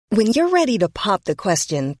When you're ready to pop the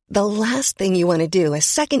question, the last thing you want to do is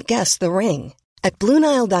second-guess the ring. At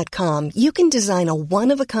BlueNile.com, you can design a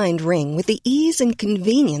one-of-a-kind ring with the ease and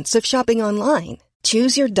convenience of shopping online.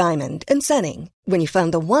 Choose your diamond and setting. When you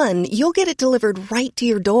find the one, you'll get it delivered right to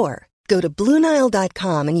your door. Go to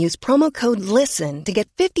BlueNile.com and use promo code LISTEN to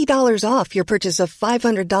get $50 off your purchase of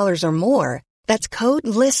 $500 or more. That's code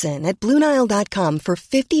LISTEN at BlueNile.com for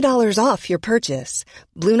 $50 off your purchase.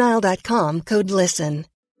 BlueNile.com, code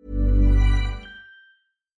LISTEN.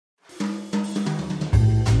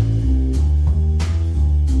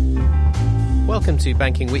 Welcome to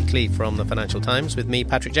Banking Weekly from the Financial Times with me,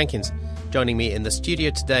 Patrick Jenkins. Joining me in the studio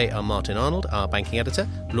today are Martin Arnold, our banking editor,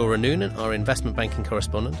 Laura Noonan, our investment banking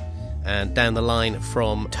correspondent, and down the line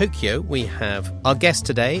from Tokyo, we have our guest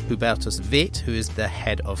today, Hubertus Wirth, who is the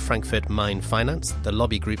head of Frankfurt Main Finance, the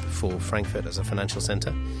lobby group for Frankfurt as a financial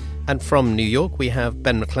centre. And from New York, we have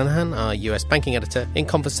Ben McClanahan, our US banking editor, in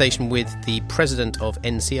conversation with the president of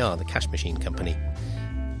NCR, the cash machine company.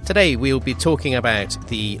 Today we'll be talking about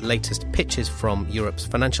the latest pitches from Europe's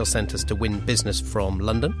financial centres to win business from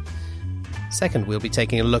London. Second, we'll be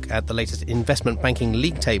taking a look at the latest investment banking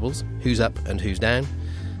league tables, who's up and who's down.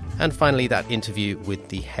 And finally, that interview with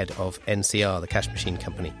the head of NCR, the cash machine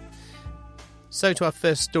company. So to our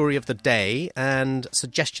first story of the day, and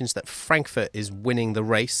suggestions that Frankfurt is winning the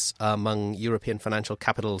race among European financial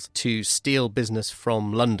capitals to steal business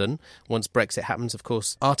from London once Brexit happens. Of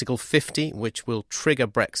course, Article 50, which will trigger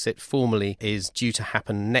Brexit formally, is due to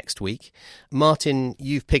happen next week. Martin,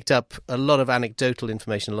 you've picked up a lot of anecdotal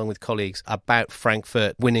information along with colleagues about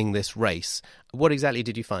Frankfurt winning this race. What exactly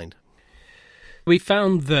did you find? We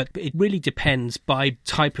found that it really depends by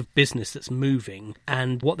type of business that's moving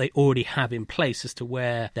and what they already have in place as to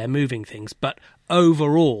where they're moving things. But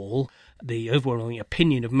overall, the overwhelming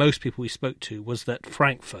opinion of most people we spoke to was that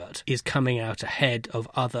Frankfurt is coming out ahead of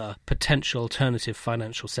other potential alternative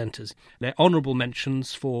financial centres. There are honourable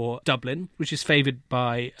mentions for Dublin, which is favoured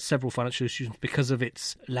by several financial institutions because of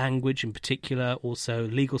its language in particular, also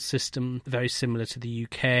legal system, very similar to the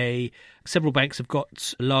UK. Several banks have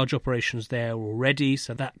got large operations there already,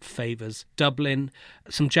 so that favours Dublin.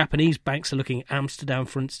 Some Japanese banks are looking at Amsterdam,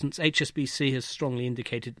 for instance. HSBC has strongly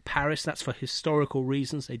indicated Paris. That's for historical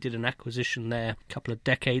reasons. They did an acquisition there a couple of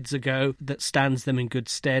decades ago that stands them in good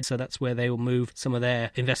stead, so that's where they will move some of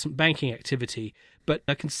their investment banking activity. But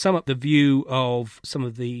I can sum up the view of some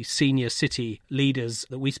of the senior city leaders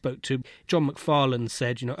that we spoke to. John McFarlane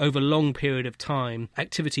said, over a long period of time,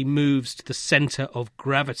 activity moves to the centre of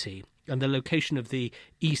gravity. And the location of the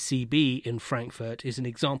ECB in Frankfurt is an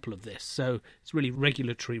example of this. So it's really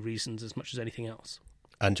regulatory reasons as much as anything else.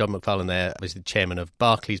 And John McFarlane there was the chairman of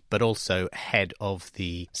Barclays, but also head of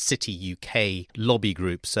the City UK lobby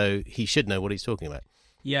group. So he should know what he's talking about.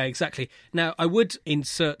 Yeah, exactly. Now, I would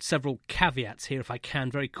insert several caveats here if I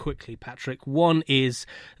can very quickly, Patrick. One is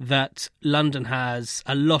that London has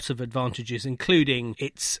a lot of advantages, including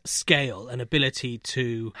its scale and ability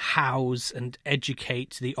to house and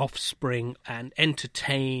educate the offspring and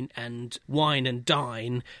entertain and wine and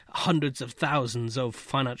dine hundreds of thousands of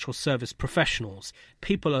financial service professionals.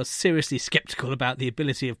 People are seriously sceptical about the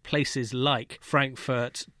ability of places like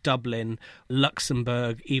Frankfurt, Dublin,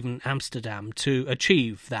 Luxembourg, even Amsterdam to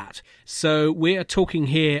achieve that. So we are talking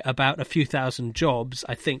here about a few thousand jobs.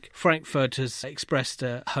 I think Frankfurt has expressed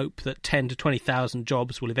a hope that 10 to 20,000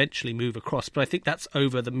 jobs will eventually move across, but I think that's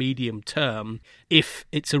over the medium term if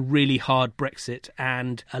it's a really hard Brexit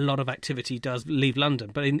and a lot of activity does leave London.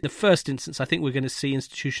 But in the first instance, I think we're going to see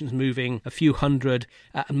institutions moving a few hundred,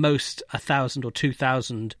 at most 1,000 or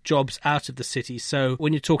 2,000 jobs out of the city. So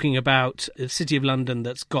when you're talking about the City of London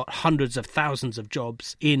that's got hundreds of thousands of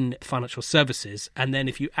jobs in financial services, and then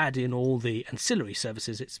if you add in all the ancillary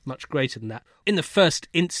services, it's much greater than that. In the first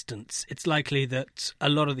instance, it's likely that a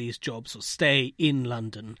lot of these jobs will stay in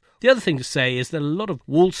London. The other thing to say is that a lot of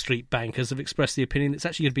Wall Street bankers have expressed the opinion it's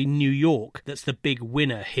actually going to be New York that's the big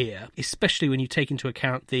winner here, especially when you take into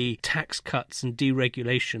account the tax cuts and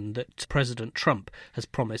deregulation that President Trump has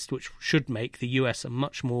promised, which should make the US a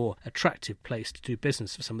much more attractive place to do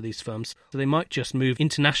business for some of these firms. So they might just move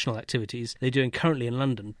international activities they're doing currently in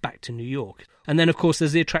London back to New York. And then, of course,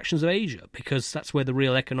 there's the attractions of Asia, because that's where the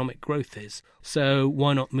real economic growth is. So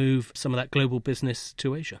why not move some of that global business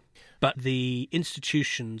to Asia? But the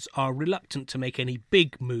institutions are reluctant to make any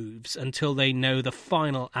big moves until they know the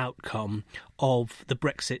final outcome of the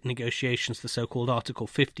Brexit negotiations, the so-called Article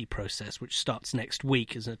 50 process, which starts next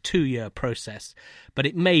week as a 2-year process. But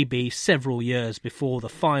it may be several years before the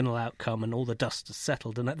final outcome and all the dust has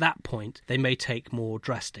settled. And at that point, they may take more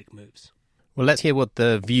drastic moves. Well, let's hear what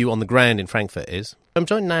the view on the ground in Frankfurt is. I'm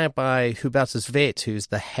joined now by Hubertus Wirth, who's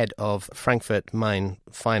the head of Frankfurt Main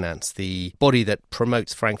Finance, the body that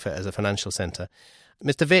promotes Frankfurt as a financial centre.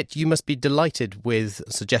 Mr. Wirth, you must be delighted with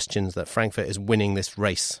suggestions that Frankfurt is winning this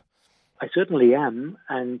race. I certainly am,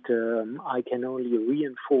 and I can only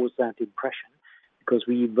reinforce that impression because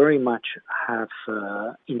we very much have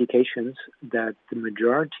indications that the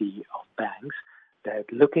majority of banks that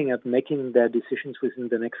looking at making their decisions within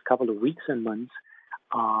the next couple of weeks and months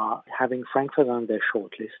are having Frankfurt on their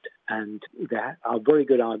shortlist, and there are very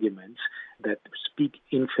good arguments that speak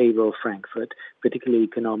in favor of Frankfurt, particularly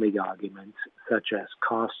economic arguments such as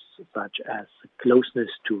costs, such as closeness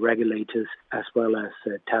to regulators, as well as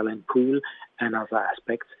talent pool and other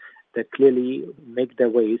aspects that clearly make their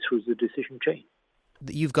way through the decision chain.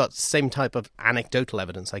 You've got the same type of anecdotal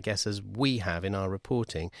evidence, I guess, as we have in our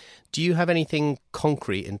reporting. Do you have anything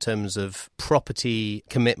concrete in terms of property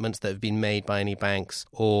commitments that have been made by any banks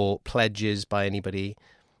or pledges by anybody?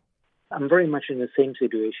 I'm very much in the same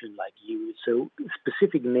situation like you, so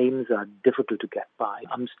specific names are difficult to get by.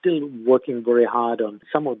 I'm still working very hard on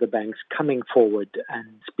some of the banks coming forward and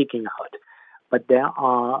speaking out. But there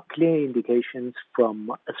are clear indications from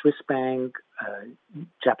a Swiss bank, a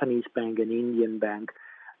Japanese bank, an Indian bank,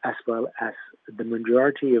 as well as the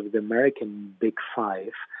majority of the American Big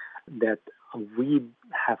Five, that we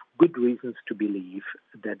have good reasons to believe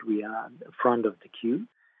that we are front of the queue,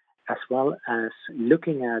 as well as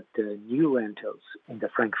looking at new rentals in the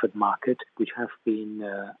Frankfurt market, which have been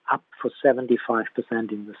up for 75%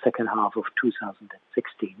 in the second half of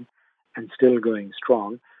 2016 and still going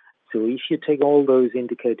strong. So if you take all those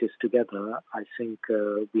indicators together, I think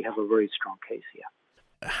we have a very strong case here.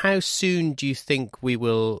 How soon do you think we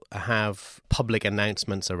will have public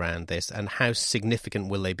announcements around this, and how significant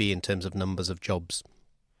will they be in terms of numbers of jobs?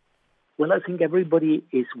 Well, I think everybody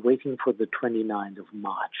is waiting for the 29th of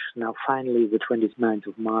March. Now, finally, the 29th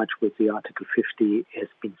of March with the Article 50 has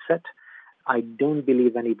been set. I don't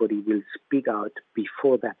believe anybody will speak out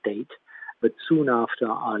before that date, but soon after,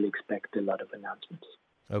 I'll expect a lot of announcements.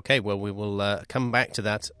 OK, well, we will come back to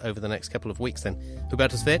that over the next couple of weeks then.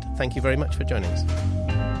 Hubertus Wirth, thank you very much for joining us.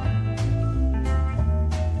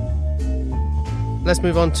 Let's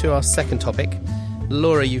move on to our second topic.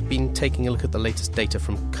 Laura, you've been taking a look at the latest data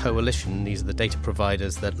from Coalition. These are the data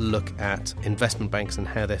providers that look at investment banks and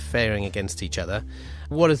how they're faring against each other.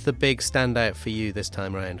 What is the big standout for you this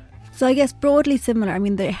time around? So I guess broadly similar. I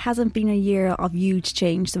mean, there hasn't been a year of huge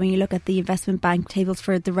change. So when you look at the investment bank tables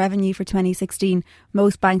for the revenue for 2016,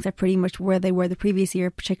 most banks are pretty much where they were the previous year,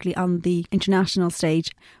 particularly on the international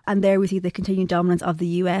stage. And there we see the continued dominance of the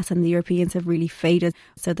US, and the Europeans have really faded.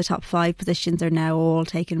 So the top 5 positions are now all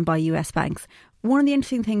taken by US banks. One of the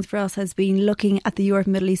interesting things for us has been looking at the Europe,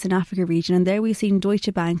 Middle East and Africa region, and there we've seen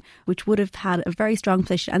Deutsche Bank, which would have had a very strong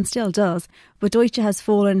position and still does, but Deutsche has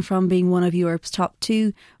fallen from being one of Europe's top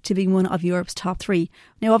 2 to being one of Europe's top 3.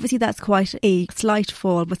 Now obviously that's quite a slight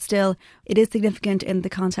fall, but still it is significant in the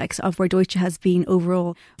context of where Deutsche has been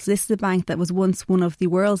overall. So this is a bank that was once one of the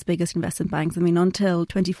world's biggest investment banks. I mean, until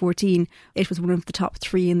 2014 it was one of the top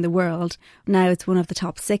 3 in the world. Now it's one of the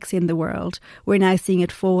top 6 in the world. We're now seeing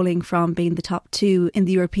it falling from being the top 2 in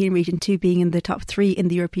the European region to being in the top 3 in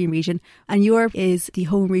the European region. And Europe is the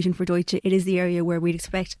home region for Deutsche. It is the area where we'd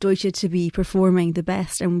expect Deutsche to be performing the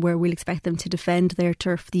best and where we'll expect them to defend their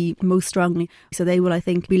turf the most strongly. So they will, I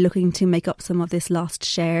think, be looking to make up some of this lost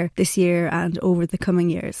share this year and over the coming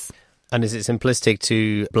years. And is it simplistic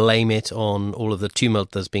to blame it on all of the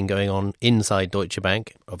tumult that's been going on inside Deutsche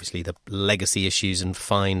Bank? Obviously the legacy issues and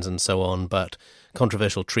fines and so on, but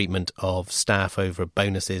controversial treatment of staff over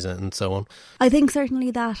bonuses and so on. I think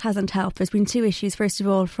certainly that hasn't helped. There's been 2 issues. First of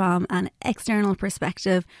all, from an external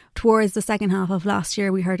perspective, towards the second half of last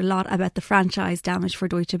year, we heard a lot about the franchise damage for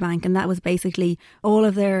Deutsche Bank, and that was basically all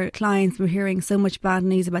of their clients were hearing so much bad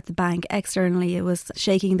news about the bank externally. It was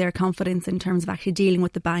shaking their confidence in terms of actually dealing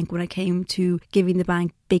with the bank when it came to giving the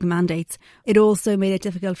bank big mandates. It also made it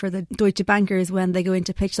difficult for the Deutsche bankers when they go in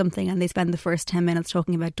to pitch something and they spend the first 10 minutes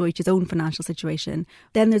talking about Deutsche's own financial situation.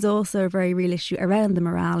 Then there's also a very real issue around the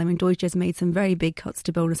morale. I mean, Deutsche has made some very big cuts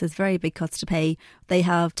to bonuses, very big cuts to pay. They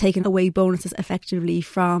have taken away bonuses effectively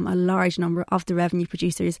from a large number of the revenue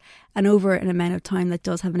producers, and over an amount of time that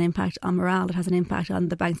does have an impact on morale. It has an impact on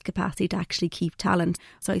the bank's capacity to actually keep talent.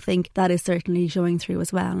 So I think that is certainly showing through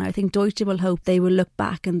as well. And I think Deutsche will hope they will look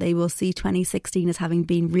back and they will see 2016 as having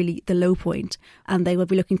been been really the low point, and they will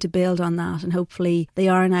be looking to build on that, and hopefully they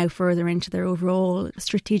are now further into their overall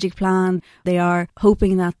strategic plan. They are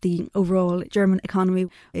hoping that the overall German economy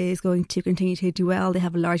is going to continue to do well. They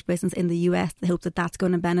have a large business in the US. They hope that that's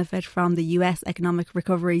going to benefit from the US economic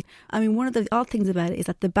recovery. I mean, one of the odd things about it is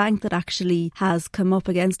that the bank that actually has come up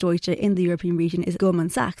against Deutsche in the European region is Goldman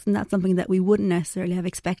Sachs, and that's something that we wouldn't necessarily have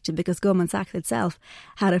expected, because Goldman Sachs itself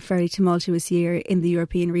had a very tumultuous year in the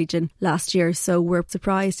European region last year. So we're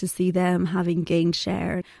surprised to see them having gained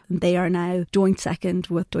share. They are now joint second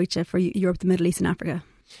with Deutsche for Europe, the Middle East and Africa.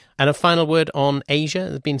 And a final word on Asia.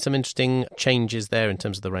 There's been some interesting changes there in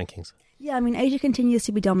terms of the rankings. Yeah, I mean, Asia continues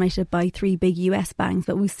to be dominated by 3 big US banks,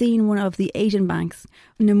 but we've seen one of the Asian banks,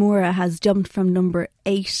 Nomura, has jumped from number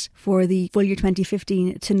 8 for the full year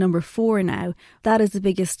 2015 to number 4 now. That is the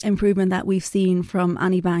biggest improvement that we've seen from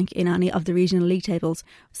any bank in any of the regional league tables.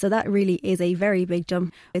 So that really is a very big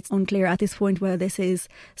jump. It's unclear at this point whether this is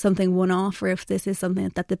something one-off or if this is something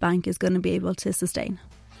that the bank is going to be able to sustain.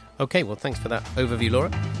 OK, well, thanks for that overview,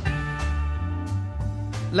 Laura.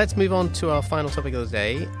 Let's move on to our final topic of the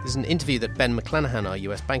day. There's an interview that Ben McClanahan, our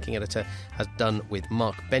US banking editor, has done with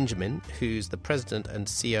Mark Benjamin, who's the president and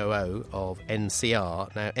COO of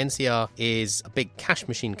NCR. Now, NCR is a big cash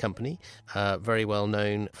machine company, a very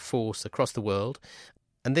well-known force across the world.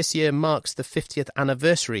 And this year marks the 50th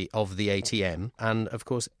anniversary of the ATM. And, of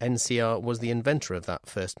course, NCR was the inventor of that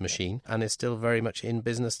first machine and is still very much in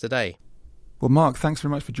business today. Well, Mark, thanks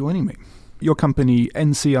very much for joining me. Your company,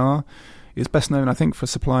 NCR, is best known, I think, for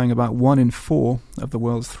supplying about 1 in 4 of the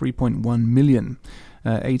world's 3.1 million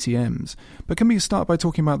ATMs. But can we start by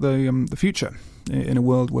talking about the future in a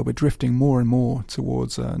world where we're drifting more and more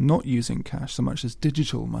towards not using cash so much as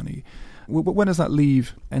digital money? Where does that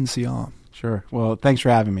leave NCR? Sure. Well, thanks for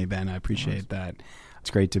having me, Ben. I appreciate that.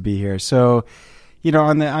 It's great to be here. So, you know,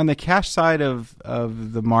 on the cash side of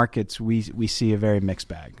the markets, we see a very mixed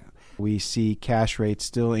bag. We see cash rates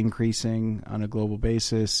still increasing on a global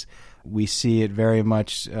basis. We see it very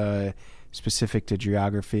much specific to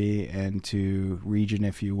geography and to region,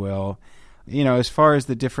 if you will. You know, as far as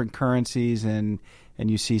the different currencies, and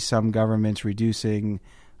you see some governments reducing,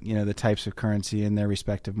 you know, the types of currency in their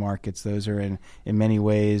respective markets. Those are in many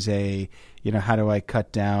ways how do I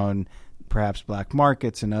cut down perhaps black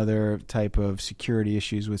markets and other type of security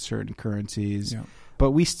issues with certain currencies. Yeah.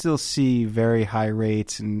 But we still see very high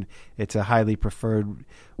rates, and it's a highly preferred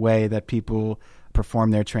way that people perform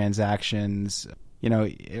their transactions, you know,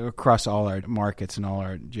 across all our markets and all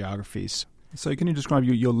our geographies. So can you describe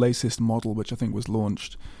your latest model, which I think was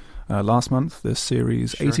launched last month, the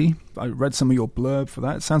Series Sure. 80? I read some of your blurb for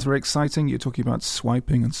that. It sounds very exciting. You're talking about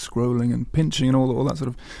swiping and scrolling and pinching and all that sort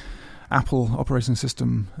of Apple operating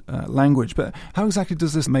system language. But how exactly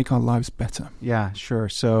does this make our lives better? Yeah, sure.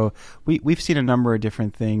 So we've seen a number of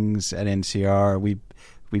different things at NCR.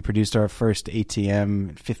 We produced our first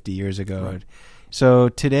ATM 50 years ago. Right. So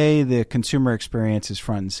today the consumer experience is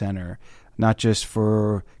front and center, not just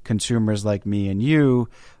for consumers like me and you,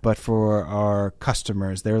 but for our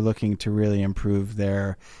customers. They're looking to really improve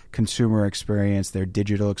their consumer experience, their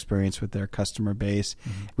digital experience with their customer base.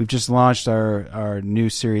 Mm-hmm. We've just launched our new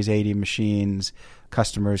Series 80 machines.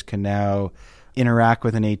 Customers can now interact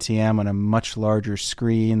with an ATM on a much larger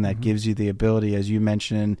screen that gives you the ability, as you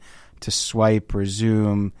mentioned, to swipe or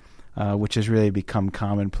zoom, which has really become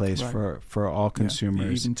commonplace for all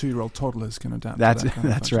consumers. Even 2-year-old toddlers can adapt that's, to that kind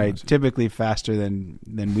of That's right. Typically faster than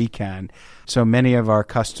we can. So many of our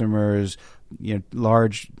customers, you know,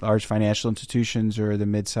 large financial institutions or the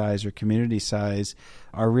mid-size or community size,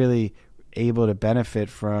 are really able to benefit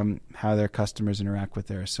from how their customers interact with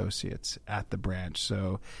their associates at the branch.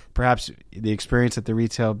 So perhaps the experience at the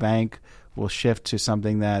retail bank will shift to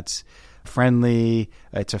something that's friendly,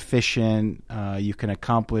 it's efficient, you can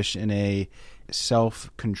accomplish in a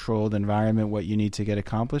self-controlled environment what you need to get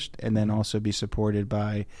accomplished, and then also be supported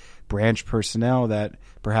by branch personnel that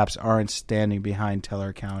perhaps aren't standing behind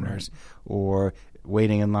teller counters or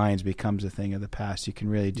waiting in lines becomes a thing of the past. You can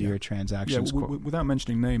really do your transactions. Without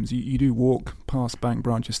mentioning names, you do walk past bank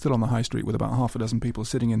branches still on the high street with about half a dozen people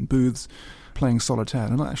sitting in booths playing solitaire.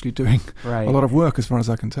 They're not actually doing a lot of work as far as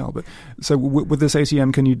I can tell. But so with this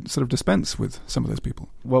ATM, can you sort of dispense with some of those people?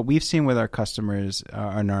 What we've seen with our customers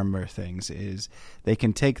are a number of things. Is they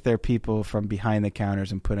can take their people from behind the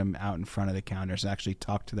counters and put them out in front of the counters and actually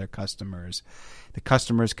talk to their customers. The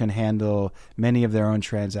customers can handle many of their own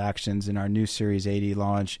transactions. In our new Series 80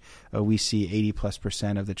 launch, we see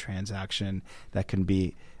 80+% of the transaction that can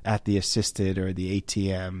be at the assisted or the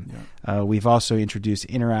ATM. Yeah. We've also introduced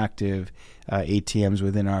interactive ATMs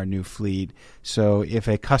within our new fleet. So if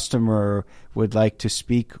a customer would like to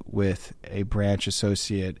speak with a branch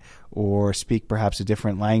associate or speak perhaps a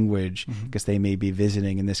different language because they may be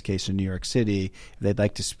visiting, in this case in New York City, if they'd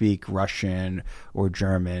like to speak Russian or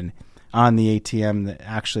German, on the ATM,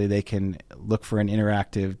 actually they can look for an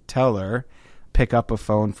interactive teller, pick up a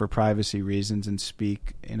phone for privacy reasons, and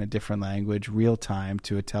speak in a different language real time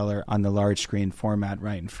to a teller on the large screen format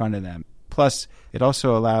right in front of them. Plus, it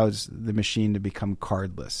also allows the machine to become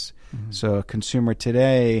cardless. So a consumer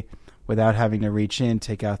today, without having to reach in,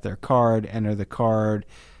 take out their card, enter the card,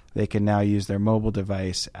 they can now use their mobile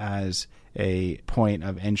device as a point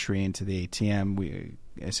of entry into the ATM,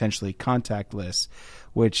 essentially contactless,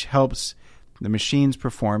 which helps the machine's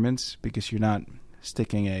performance because you're not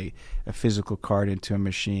sticking a physical card into a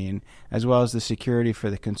machine, as well as the security for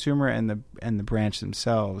the consumer and the branch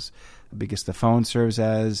themselves, because the phone serves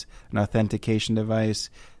as an authentication device,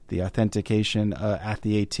 the authentication at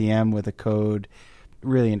the ATM with a code,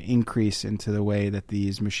 really an increase into the way that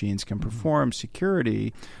these machines can perform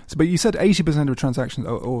security. So, but you said 80% of transactions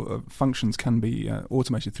or functions can be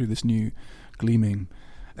automated through this new gleaming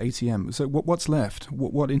ATM. So what's left?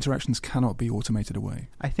 What interactions cannot be automated away?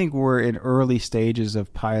 I think we're in early stages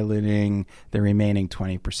of piloting the remaining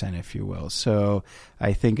 20%, if you will. So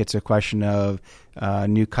I think it's a question of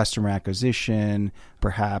new customer acquisition,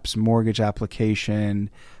 perhaps mortgage application,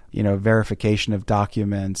 verification of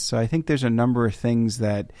documents. So I think there's a number of things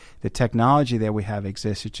that the technology that we have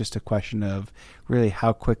exists. It's just a question of really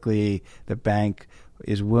how quickly the bank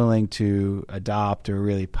is willing to adopt or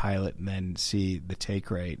really pilot and then see the take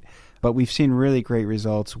rate. But we've seen really great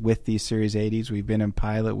results with these Series 80s. We've been in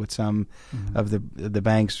pilot with some of the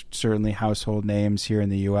bank's certainly household names here in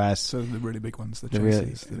the U.S. So the really big ones, the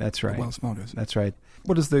Chases, that's right. The Wells Fargos. That's right.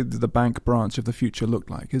 What does the bank branch of the future look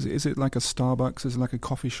like? Is it like a Starbucks? Is it like a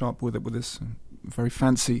coffee shop with this very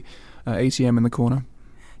fancy ATM in the corner?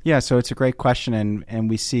 Yeah, so it's a great question, and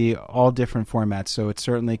we see all different formats. So it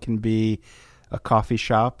certainly can be a coffee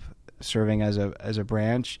shop serving as a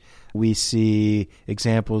branch. We see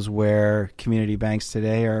examples where community banks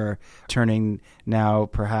today are turning now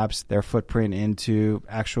perhaps their footprint into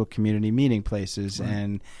actual community meeting places,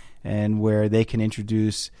 right, and where they can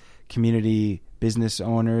introduce community business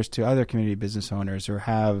owners to other community business owners, or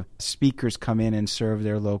have speakers come in and serve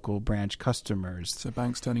their local branch customers. So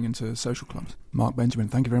banks turning into social clubs. Mark Benjamin,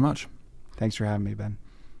 thank you very much. Thanks for having me, Ben.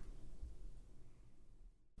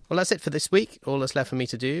 Well, that's it for this week. All that's left for me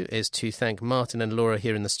to do is to thank Martin and Laura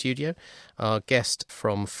here in the studio, our guest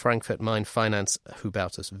from Frankfurt Main Finance,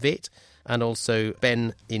 Hubertus Witt, and also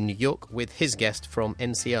Ben in New York with his guest from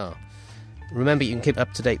NCR. Remember, you can keep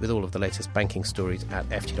up to date with all of the latest banking stories at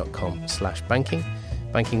ft.com/banking.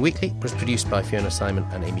 Banking Weekly was produced by Fiona Simon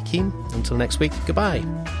and Amy Keane. Until next week, goodbye.